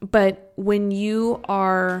But when you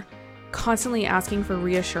are constantly asking for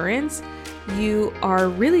reassurance, you are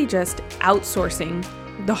really just outsourcing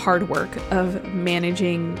the hard work of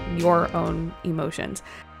managing your own emotions.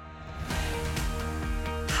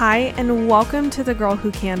 Hi, and welcome to the Girl Who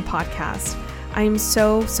Can podcast. I am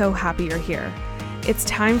so happy you're here. It's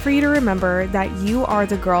time for you to remember that you are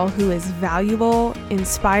the girl who is valuable,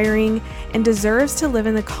 inspiring, and deserves to live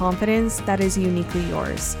in the confidence that is uniquely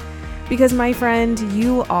yours. Because my friend,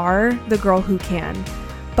 you are the girl who can.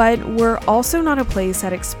 But we're also not a place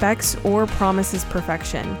that expects or promises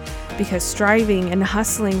perfection, because striving and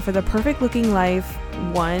hustling for the perfect looking life,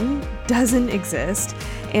 one, doesn't exist,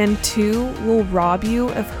 and two, will rob you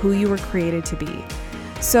of who you were created to be.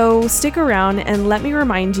 So stick around and let me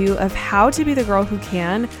remind you of how to be the girl who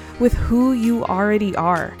can with who you already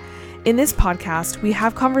are. In this podcast, we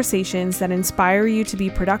have conversations that inspire you to be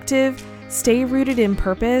productive, stay rooted in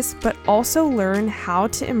purpose, but also learn how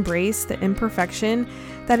to embrace the imperfection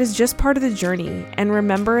that is just part of the journey, and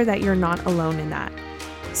remember that you're not alone in that.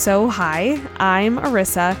 So hi, I'm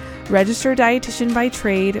Arissa, registered dietitian by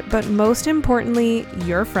trade, but most importantly,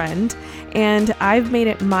 your friend, and I've made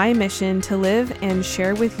it my mission to live and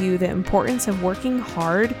share with you the importance of working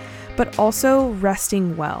hard, but also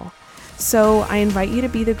resting well. So I invite you to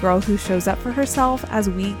be the girl who shows up for herself as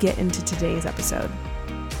we get into today's episode.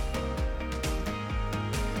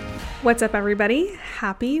 What's up, everybody?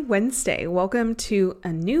 Happy Wednesday. Welcome to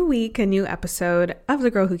a new week, a new episode of the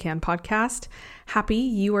Girl Who Can podcast. Happy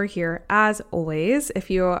you are here as always. If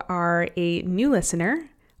you are a new listener,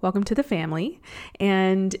 welcome to the family.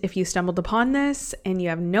 And if you stumbled upon this and you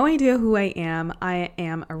have no idea who I am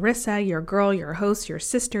Arissa, your girl, your host, your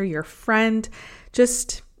sister, your friend,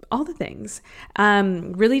 just all the things.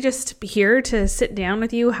 Really just here to sit down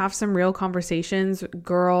with you, have some real conversations,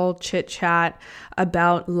 girl chit chat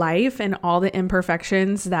about life and all the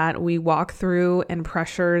imperfections that we walk through and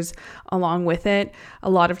pressures along with it. A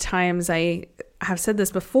lot of times I have said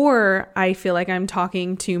this before, I feel like I'm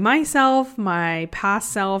talking to myself, my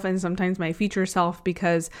past self, and sometimes my future self,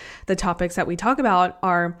 because the topics that we talk about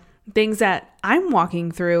are things that I'm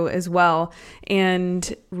walking through as well,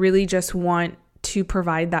 and really just want to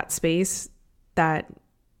provide that space that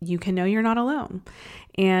you can know you're not alone.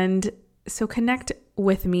 And so connect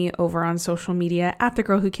with me over on social media at the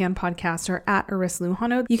Girl Who Can podcast or at Arissa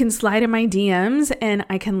Lujano. You can slide in my DMs and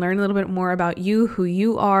I can learn a little bit more about you, who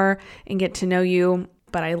you are, and get to know you.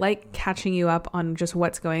 But I like catching you up on just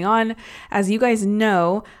what's going on. As you guys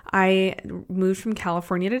know, I moved from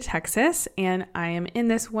California to Texas, and I am in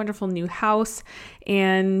this wonderful new house,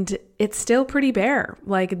 and it's still pretty bare.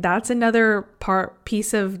 Like, that's another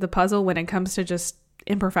piece of the puzzle when it comes to just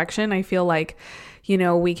imperfection. I feel like,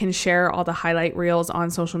 we can share all the highlight reels on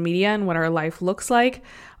social media and what our life looks like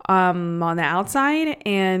on the outside.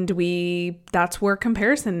 And that's where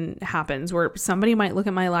comparison happens, where somebody might look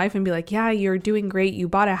at my life and be like, yeah, you're doing great. You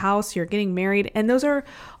bought a house, you're getting married. And those are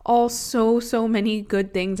all so many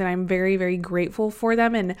good things. And I'm very, very grateful for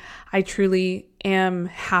them. And I truly am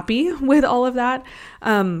happy with all of that.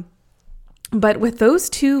 But with those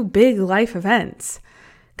two big life events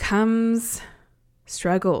comes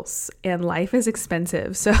struggles, and life is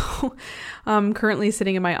expensive. So I'm currently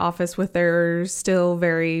sitting in my office with there's still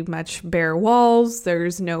very much bare walls.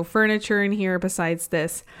 There's no furniture in here besides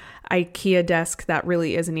this IKEA desk that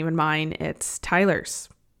really isn't even mine. It's Tyler's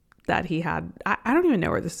that he had. I don't even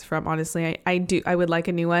know where this is from, honestly. I would like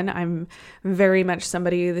a new one. I'm very much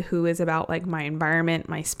somebody who is about like my environment,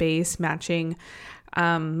 my space, matching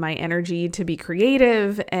my energy to be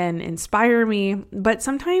creative and inspire me. But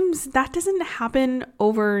sometimes that doesn't happen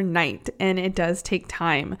overnight, and it does take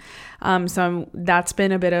time. That's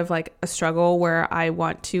been a bit of like a struggle where I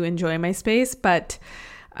want to enjoy my space, but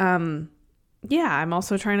I'm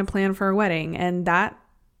also trying to plan for a wedding, and that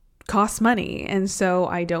costs money. And so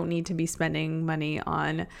I don't need to be spending money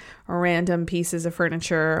on random pieces of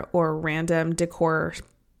furniture or random decor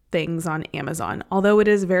things on Amazon, although it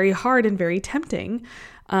is very hard and very tempting,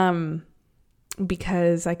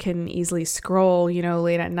 because I can easily scroll,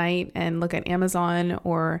 late at night and look at Amazon,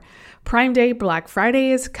 or Prime Day, Black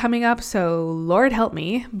Friday is coming up. So Lord help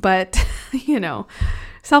me, but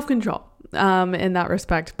self-control, in that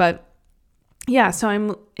respect. But yeah, so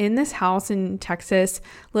I'm in this house in Texas,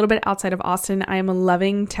 a little bit outside of Austin. I am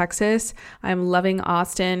loving Texas. I'm loving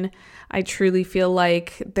Austin. I truly feel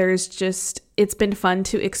like it's been fun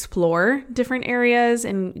to explore different areas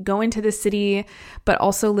and go into the city, but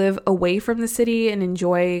also live away from the city and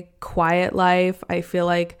enjoy quiet life. I feel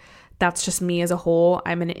like that's just me as a whole.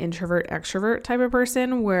 I'm an introvert extrovert type of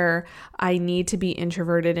person where I need to be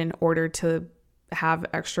introverted in order to have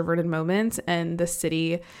extroverted moments, and the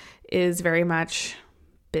city is very much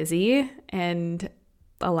busy and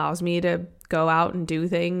allows me to go out and do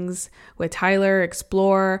things with Tyler,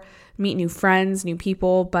 explore, meet new friends, new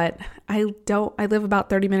people, but I live about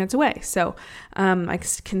 30 minutes away. So I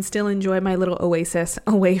can still enjoy my little oasis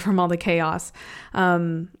away from all the chaos.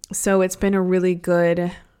 So it's been a really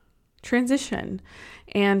good transition,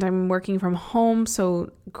 and I'm working from home.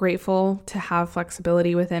 So grateful to have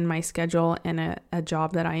flexibility within my schedule and a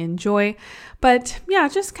job that I enjoy. But yeah,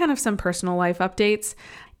 just kind of some personal life updates.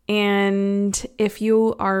 And if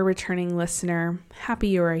you are a returning listener, happy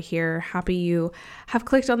you are here. Happy you have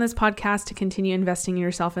clicked on this podcast to continue investing in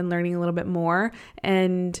yourself and learning a little bit more.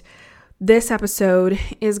 And this episode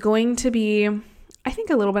is going to be, I think,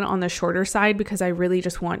 a little bit on the shorter side, because I really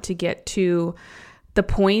just want to get to the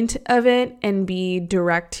point of it and be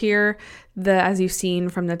direct here. As you've seen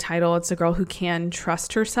from the title, it's a girl who can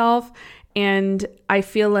trust herself. And I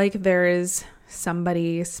feel like there is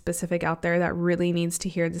somebody specific out there that really needs to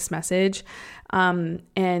hear this message.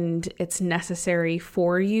 And it's necessary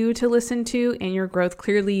for you to listen to in your growth.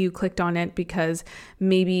 Clearly you clicked on it because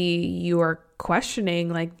maybe you are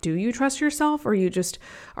questioning, like, do you trust yourself? Or you just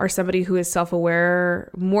are somebody who is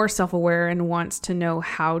more self-aware and wants to know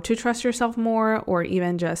how to trust yourself more, or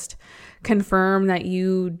even just confirm that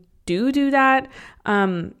you do that.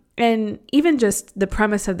 And even just the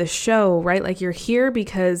premise of the show, right? Like, you're here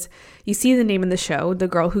because you see the name of the show, The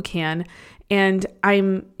Girl Who Can. And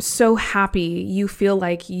I'm so happy you feel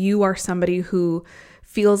like you are somebody who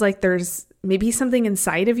feels like there's maybe something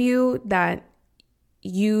inside of you that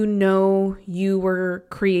you know you were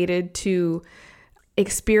created to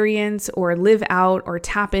experience or live out or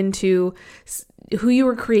tap into. Who you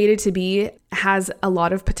were created to be has a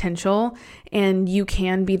lot of potential, and you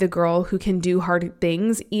can be the girl who can do hard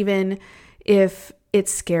things, even if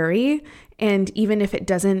it's scary, and even if it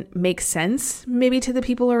doesn't make sense maybe to the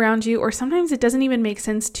people around you, or sometimes it doesn't even make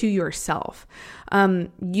sense to yourself.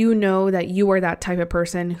 You know that you are that type of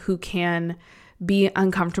person who can be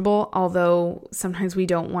uncomfortable, although sometimes we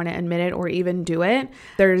don't want to admit it or even do it.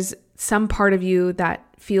 There's some part of you that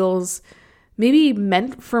feels maybe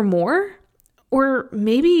meant for more, or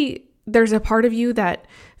maybe there's a part of you that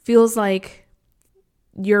feels like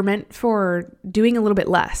you're meant for doing a little bit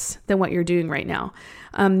less than what you're doing right now.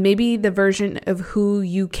 Maybe the version of who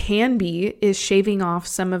you can be is shaving off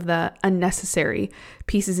some of the unnecessary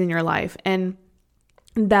pieces in your life. And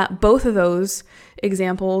that both of those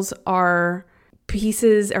examples are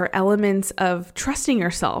pieces or elements of trusting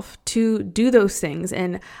yourself to do those things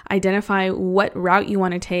and identify what route you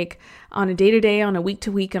want to take on a day-to-day, on a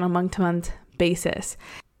week-to-week, and a month-to-month basis.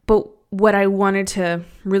 But what I wanted to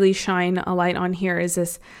really shine a light on here is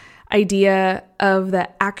this idea of the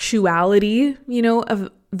actuality,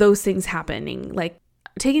 of those things happening, like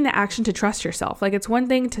taking the action to trust yourself. Like, it's one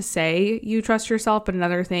thing to say you trust yourself, but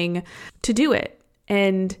another thing to do it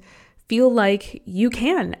and feel like you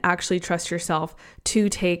can actually trust yourself to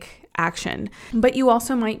take action. But you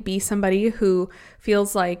also might be somebody who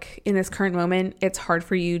feels like in this current moment, it's hard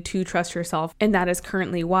for you to trust yourself. And that is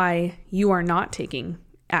currently why you are not taking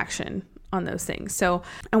action on those things. So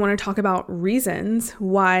I want to talk about reasons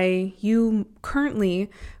why you currently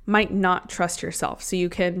might not trust yourself, so you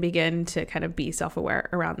can begin to kind of be self-aware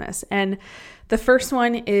around this. And the first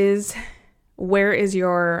one is, where is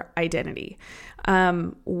your identity?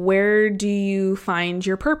 Where do you find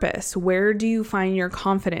your purpose? Where do you find your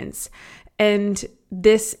confidence? And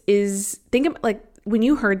this is, think of, like, when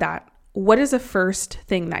you heard that, what is the first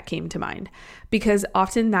thing that came to mind? Because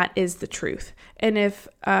often that is the truth. And if,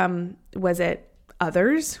 was it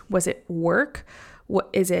others? Was it work? What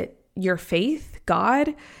is it? Your faith,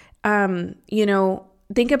 God?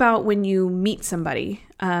 Think about when you meet somebody,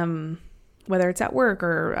 whether it's at work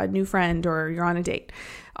or a new friend or you're on a date.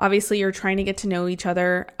 Obviously, you're trying to get to know each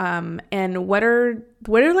other. And what are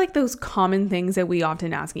like those common things that we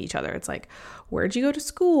often ask each other? It's like, where'd you go to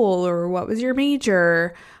school? Or what was your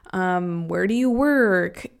major? Where do you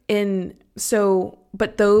work? And so,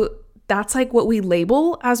 but though that's like what we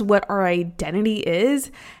label as what our identity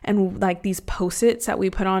is, and like these post-its that we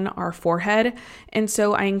put on our forehead. And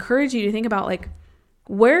so I encourage you to think about, like,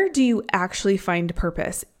 where do you actually find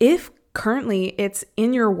purpose? If currently it's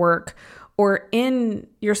in your work or in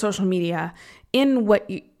your social media, in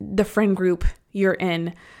the friend group you're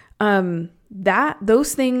in,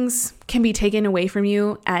 those things can be taken away from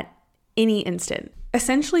you at any instant.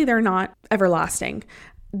 Essentially, they're not everlasting.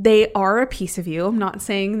 They are a piece of you. I'm not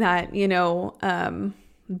saying that,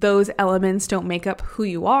 those elements don't make up who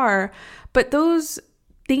you are, but those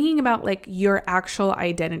thinking about like your actual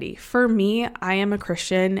identity. For me, I am a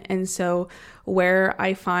Christian. And so where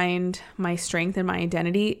I find my strength and my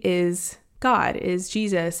identity is God, is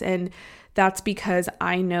Jesus. And that's because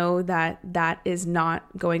I know that that is not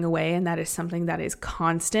going away and that is something that is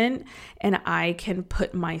constant, and I can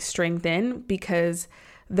put my strength in because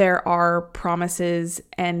there are promises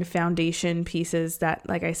and foundation pieces that,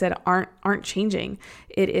 like I said, aren't changing.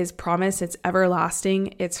 It is promise, it's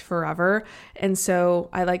everlasting, it's forever. And so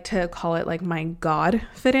I like to call it like my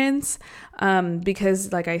Godfidence,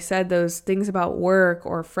 because like I said, those things about work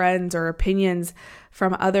or friends or opinions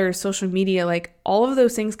from others, social media, like all of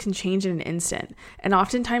those things can change in an instant. And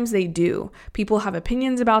oftentimes they do. People have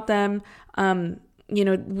opinions about them.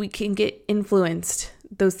 We can get influenced.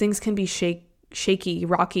 Those things can be shaky,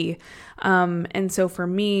 rocky. And so for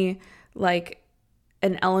me, like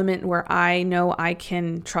an element where I know I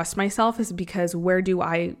can trust myself is because where do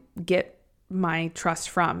I get my trust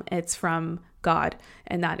from? It's from God,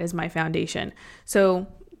 and that is my foundation. So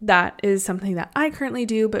that is something that I currently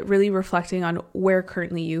do, but really reflecting on where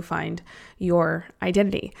currently you find your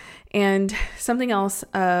identity. And something else,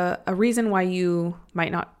 a reason why you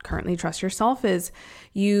might not currently trust yourself is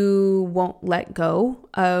you won't let go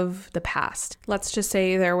of the past. Let's just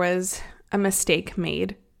say there was a mistake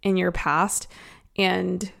made in your past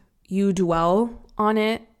and you dwell on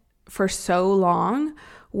it for so long,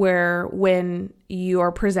 where when you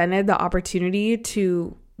are presented the opportunity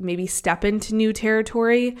to maybe step into new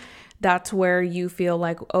territory, that's where you feel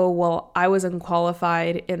like, oh, well, I was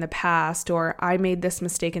unqualified in the past, or I made this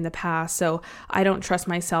mistake in the past, so I don't trust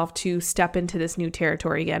myself to step into this new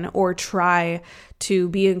territory again, or try to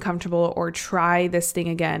be uncomfortable, or try this thing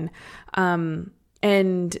again.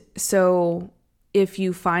 And so if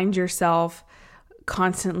you find yourself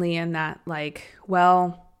constantly in that, like,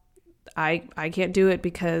 well, I can't do it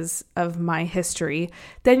because of my history,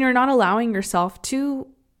 then you're not allowing yourself to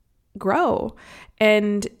grow.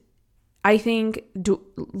 And I think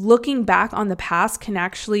looking back on the past can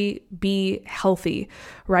actually be healthy,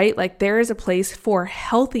 right? Like there is a place for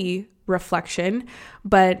healthy reflection,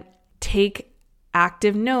 but take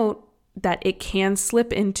active note that it can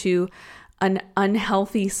slip into an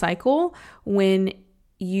unhealthy cycle when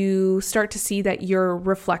you start to see that your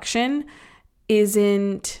reflection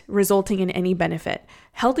isn't resulting in any benefit.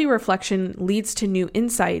 Healthy reflection leads to new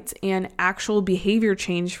insights and actual behavior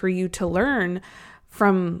change for you to learn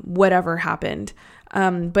from whatever happened.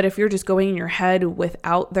 But if you're just going in your head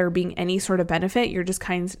without there being any sort of benefit, you're just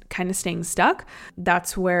kind of staying stuck.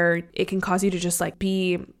 That's where it can cause you to just like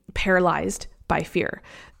be paralyzed by fear.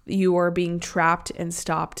 You are being trapped and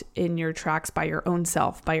stopped in your tracks by your own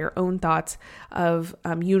self, by your own thoughts of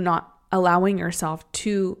you not allowing yourself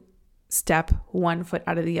to step one foot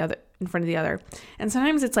out of the other, in front of the other. And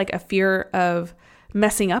sometimes it's like a fear of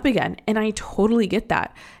messing up again. And I totally get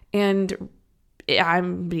that. And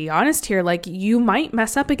I'm be honest here, like you might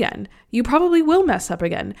mess up again. You probably will mess up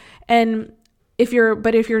again. And if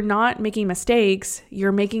you're not making mistakes,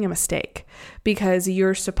 you're making a mistake because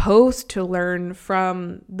you're supposed to learn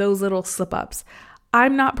from those little slip ups.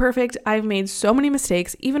 I'm not perfect. I've made so many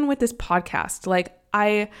mistakes, even with this podcast. Like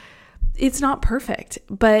it's not perfect,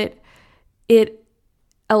 but it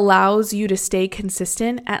allows you to stay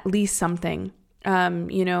consistent, at least something.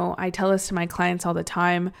 I tell this to my clients all the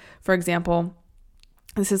time. For example,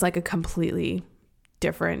 this is like a completely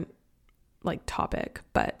different like topic,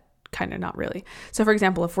 but kind of not really. So for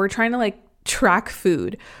example, if we're trying to like track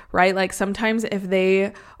food, right? Like sometimes if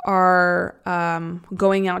they are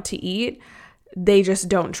going out to eat, they just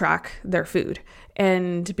don't track their food,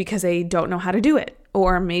 and because they don't know how to do it.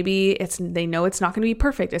 Or maybe they know it's not going to be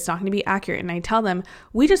perfect. It's not going to be accurate. And I tell them,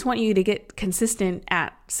 we just want you to get consistent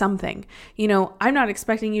at something. I'm not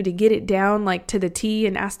expecting you to get it down like to the T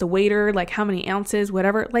and ask the waiter, like how many ounces,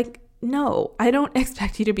 whatever. Like, no, I don't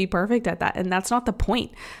expect you to be perfect at that. And that's not the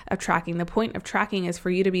point of tracking. The point of tracking is for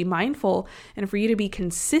you to be mindful and for you to be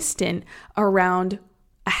consistent around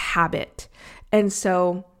a habit. And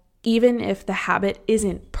so even if the habit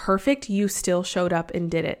isn't perfect, you still showed up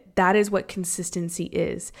and did it. That is what consistency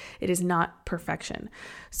is. It is not perfection.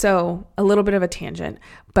 So a little bit of a tangent,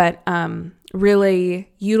 but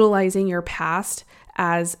really utilizing your past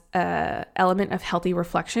as an element of healthy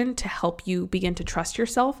reflection to help you begin to trust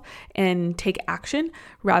yourself and take action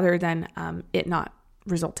rather than it not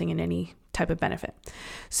resulting in any type of benefit.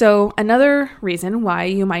 So another reason why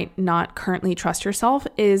you might not currently trust yourself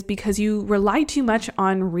is because you rely too much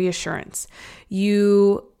on reassurance.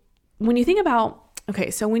 When you think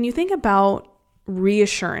about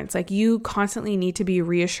reassurance, like you constantly need to be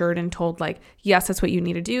reassured and told like, yes, that's what you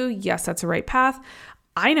need to do. Yes, that's the right path.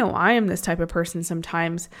 I know I am this type of person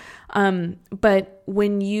sometimes. But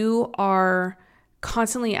when you are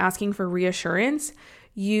constantly asking for reassurance,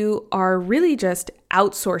 you are really just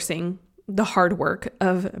outsourcing the hard work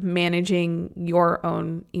of managing your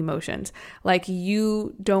own emotions. Like,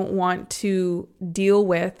 you don't want to deal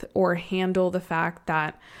with or handle the fact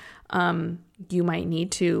that you might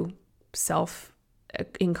need to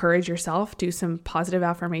encourage yourself, do some positive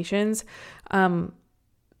affirmations,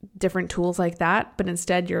 different tools like that. But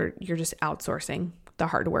instead you're just outsourcing the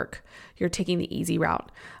hard work. You're taking the easy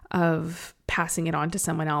route of passing it on to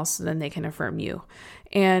someone else so then they can affirm you.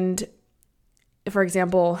 And for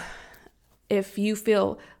example, if you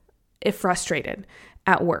feel frustrated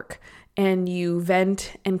at work and you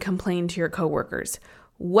vent and complain to your coworkers,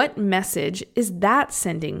 what message is that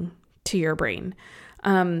sending to your brain?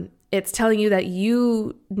 It's telling you that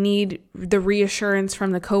you need the reassurance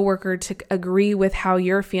from the coworker to agree with how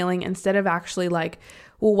you're feeling, instead of actually like,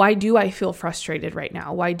 well, why do I feel frustrated right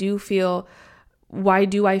now? Why do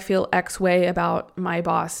I feel X way about my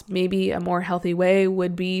boss? Maybe a more healthy way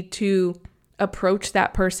would be to approach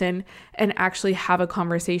that person and actually have a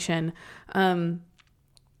conversation. Hopefully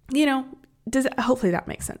that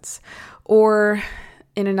makes sense. Or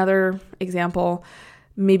in another example,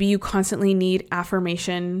 maybe you constantly need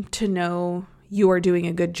affirmation to know you are doing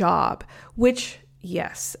a good job, which,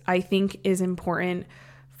 yes, I think is important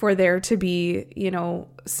for there to be,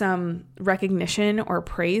 some recognition or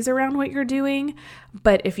praise around what you're doing.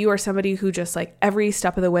 But if you are somebody who just like every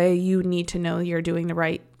step of the way, you need to know you're doing the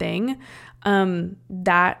right thing,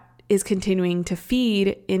 that is continuing to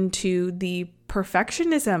feed into the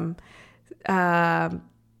perfectionism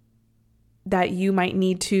that you might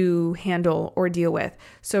need to handle or deal with.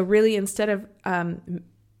 So really, instead of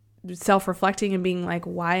self-reflecting and being like,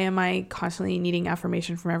 why am I constantly needing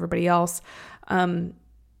affirmation from everybody else?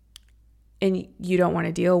 And you don't want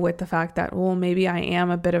to deal with the fact that, well, maybe I am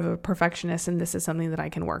a bit of a perfectionist and this is something that I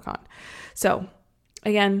can work on. So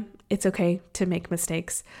again, it's okay to make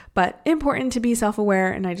mistakes, but important to be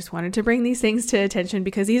self-aware. And I just wanted to bring these things to attention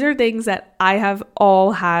because these are things that I have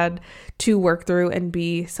all had to work through and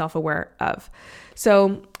be self-aware of.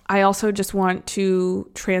 So I also just want to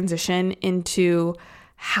transition into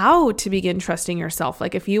how to begin trusting yourself.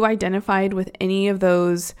 Like, if you identified with any of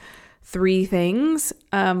those 3 things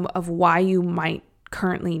of why you might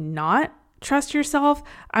currently not trust yourself,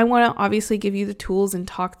 I want to obviously give you the tools and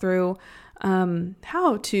talk through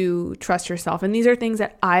how to trust yourself. And these are things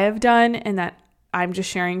that I have done and that I'm just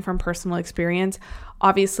sharing from personal experience.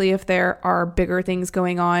 Obviously, if there are bigger things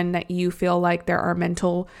going on that you feel like there are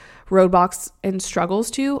mental roadblocks and struggles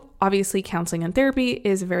to, obviously counseling and therapy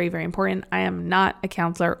is very, very important. I am not a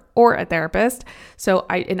counselor or a therapist. So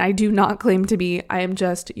I do not claim to be. I am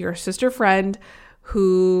just your sister friend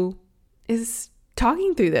who is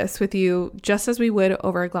talking through this with you just as we would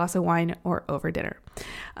over a glass of wine or over dinner.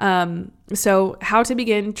 So how to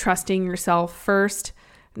begin trusting yourself? First,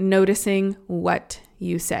 noticing what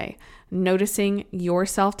you say, noticing your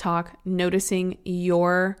self-talk, noticing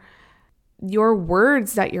your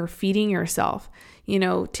words that you're feeding yourself,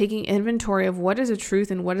 taking inventory of what is a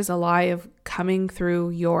truth and what is a lie of coming through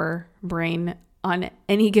your brain on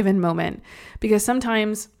any given moment. Because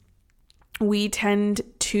sometimes we tend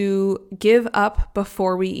to give up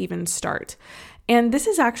before we even start. And this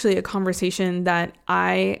is actually a conversation that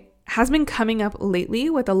has been coming up lately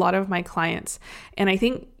with a lot of my clients. And I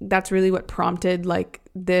think that's really what prompted like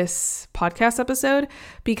this podcast episode,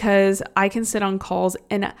 because I can sit on calls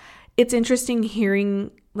and it's interesting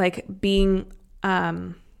hearing, like, being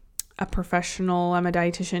a professional, I'm a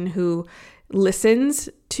dietitian who listens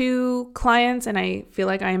to clients, and I feel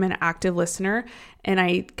like I am an active listener and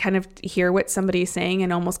I kind of hear what somebody's saying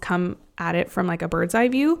and almost come at it from like a bird's eye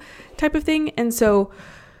view type of thing. And so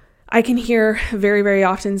I can hear very, very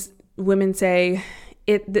often women say,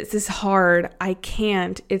 this is hard, I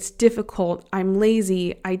can't, it's difficult, I'm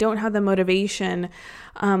lazy, I don't have the motivation,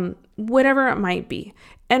 whatever it might be.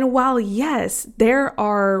 And while yes, there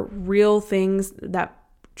are real things that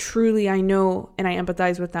truly I know and I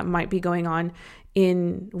empathize with that might be going on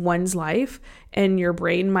in one's life, and your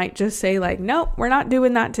brain might just say like, nope, we're not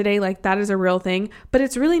doing that today. Like, that is a real thing, but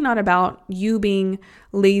it's really not about you being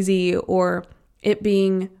lazy or it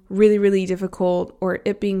being really, really difficult or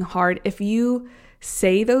it being hard. If you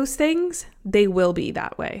say those things, they will be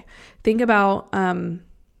that way. Think about an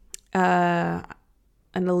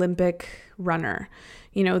Olympic runner.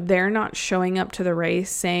 They're not showing up to the race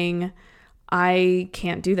saying, I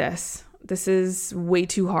can't do this. This is way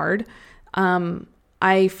too hard.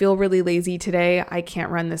 I feel really lazy today. I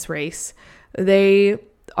can't run this race. They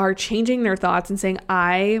are changing their thoughts and saying,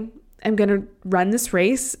 I am going to run this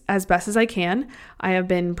race as best as I can. I have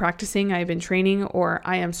been practicing, I have been training, or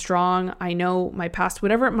I am strong. I know my past,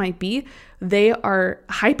 whatever it might be. They are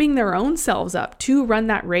hyping their own selves up to run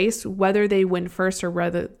that race, whether they win first or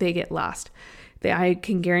whether they get last. I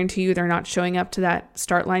can guarantee you they're not showing up to that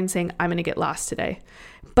start line saying, I'm going to get last today.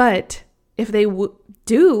 But if they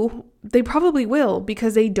do, they probably will,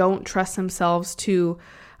 because they don't trust themselves to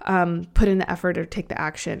put in the effort or take the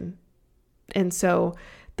action. And so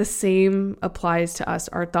the same applies to us.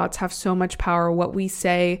 Our thoughts have so much power. What we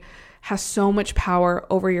say has so much power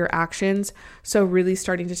over your actions. So really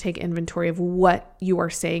starting to take inventory of what you are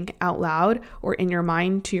saying out loud or in your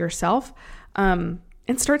mind to yourself,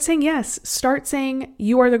 and start saying yes. Start saying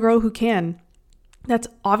you are the girl who can. That's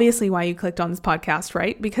obviously why you clicked on this podcast,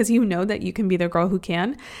 right? Because you know that you can be the girl who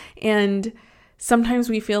can. And sometimes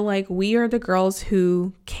we feel like we are the girls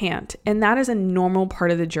who can't. And that is a normal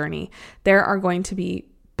part of the journey. There are going to be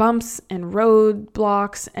bumps and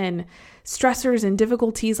roadblocks and stressors and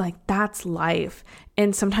difficulties. Like, that's life.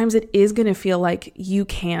 And sometimes it is going to feel like you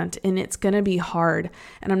can't, and it's going to be hard.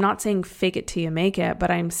 And I'm not saying fake it till you make it,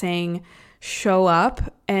 but I'm saying show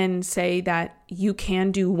up and say that you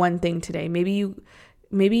can do one thing today.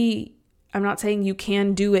 Maybe I'm not saying you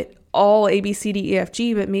can do it all A, B, C, D, E, F,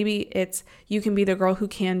 G, but maybe it's you can be the girl who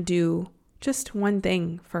can do just one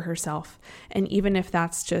thing for herself. And even if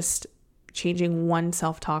that's just changing one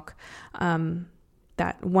self-talk,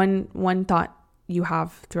 that one thought you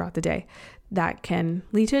have throughout the day, that can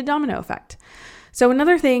lead to a domino effect. So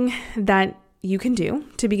another thing that you can do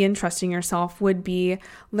to begin trusting yourself would be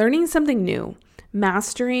learning something new,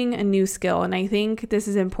 mastering a new skill. And I think this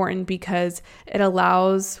is important because it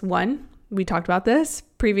allows, one, we talked about this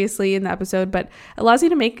previously in the episode, but allows you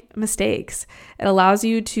to make mistakes. It allows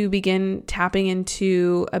you to begin tapping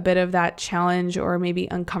into a bit of that challenge or maybe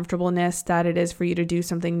uncomfortableness that it is for you to do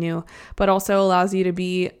something new, but also allows you to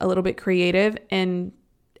be a little bit creative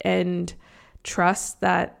and trust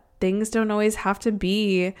that things don't always have to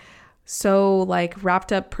be so like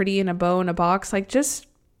wrapped up pretty in a bow in a box. Like, just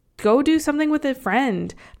go do something with a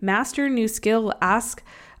friend, master a new skill, ask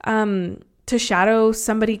to shadow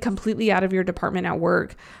somebody completely out of your department at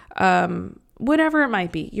work, whatever it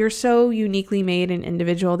might be. You're so uniquely made and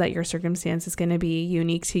individual that your circumstance is going to be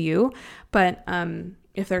unique to you. But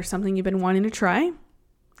if there's something you've been wanting to try,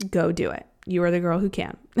 go do it. You are the girl who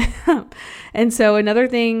can. And so another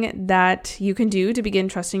thing that you can do to begin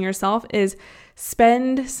trusting yourself is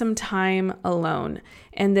spend some time alone.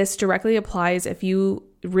 And this directly applies if you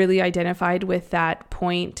really identified with that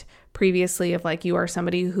point previously of like you are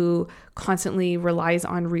somebody who constantly relies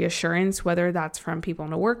on reassurance, whether that's from people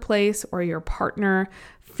in a workplace or your partner,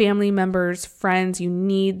 family members, friends. You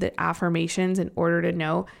need the affirmations in order to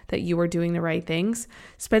know that you are doing the right things.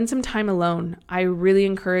 Spend some time alone. I really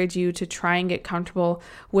encourage you to try and get comfortable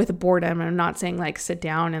with boredom. I'm not saying like sit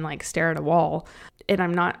down and like stare at a wall. And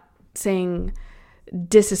I'm not saying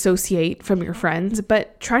disassociate from your friends,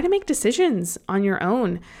 but try to make decisions on your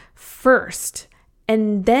own first,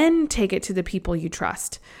 and then take it to the people you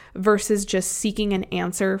trust versus just seeking an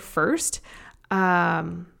answer first.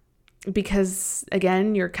 Because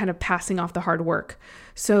again, you're kind of passing off the hard work.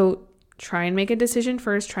 So try and make a decision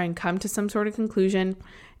first, try and come to some sort of conclusion,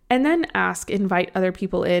 and then invite other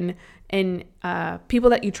people in, and people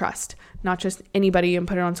that you trust, not just anybody, and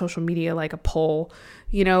put it on social media like a poll.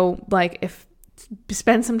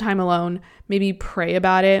 Spend some time alone, maybe pray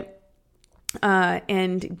about it,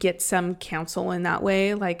 and get some counsel in that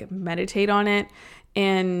way, like meditate on it.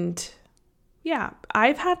 And yeah,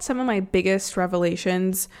 I've had some of my biggest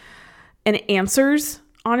revelations and answers,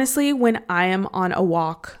 honestly, when I am on a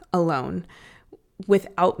walk alone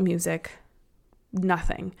without music,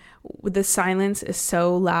 nothing. The silence is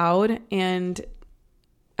so loud, and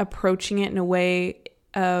approaching it in a way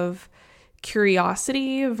of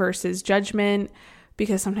curiosity versus judgment,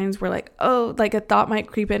 because sometimes we're like, oh, like a thought might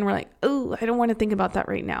creep in. We're like, oh, I don't want to think about that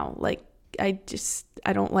right now. Like, I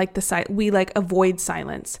don't like the silence. We like avoid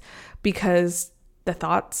silence because the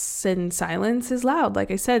thoughts and silence is loud, like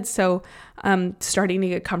I said. So starting to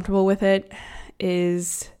get comfortable with it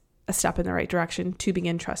is a step in the right direction to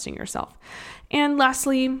begin trusting yourself. And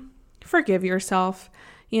lastly, forgive yourself.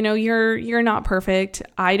 You know, you're not perfect.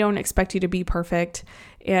 I don't expect you to be perfect.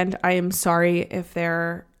 And I am sorry if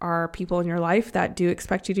there are people in your life that do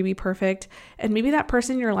expect you to be perfect. And maybe that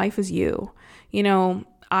person in your life is you. You know,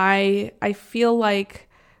 I feel like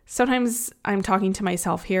sometimes I'm talking to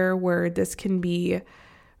myself here where this can be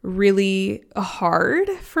really hard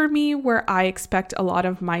for me, where I expect a lot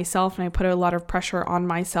of myself and I put a lot of pressure on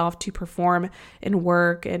myself to perform in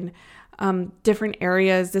work and different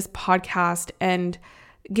areas, this podcast. And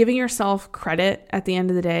giving yourself credit at the end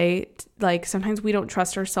of the day. Like sometimes we don't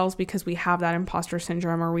trust ourselves because we have that imposter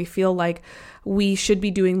syndrome, or we feel like we should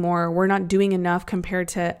be doing more. We're not doing enough compared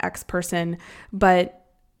to X person, but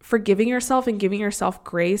forgiving yourself and giving yourself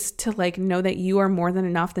grace to like know that you are more than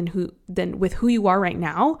enough than with who you are right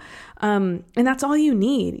now. And that's all you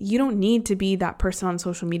need. You don't need to be that person on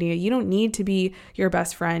social media. You don't need to be your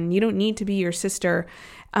best friend. You don't need to be your sister.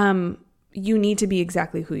 You need to be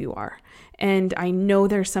exactly who you are. And I know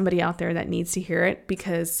there's somebody out there that needs to hear it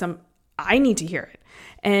because I need to hear it.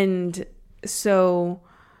 And so,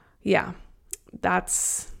 yeah,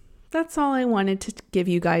 that's all I wanted to give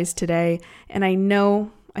you guys today. And I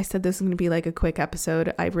know I said this is going to be like a quick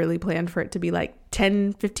episode. I really planned for it to be like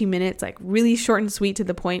 10, 15 minutes, like really short and sweet to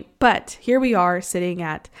the point. But here we are sitting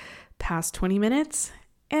at past 20 minutes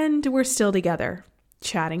and we're still together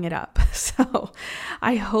chatting it up. So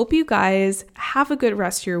I hope you guys have a good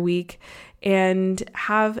rest of your week and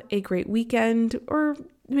have a great weekend, or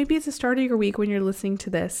maybe it's the start of your week when you're listening to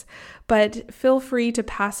this, but feel free to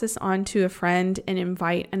pass this on to a friend and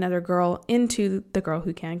invite another girl into the Girl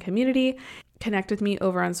Who Can community. Connect with me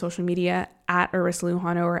over on social media at Arissa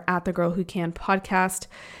Lujano or at the Girl Who Can podcast.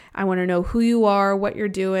 I want to know who you are, what you're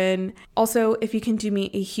doing. Also, if you can do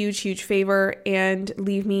me a huge favor and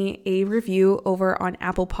leave me a review over on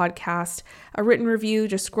Apple Podcast, a written review,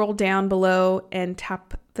 just scroll down below and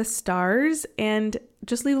tap the stars and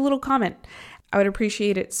just leave a little comment. I would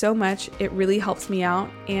appreciate it so much. It really helps me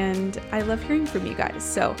out and I love hearing from you guys.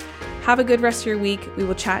 So have a good rest of your week. We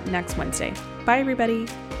will chat next Wednesday. Bye, everybody.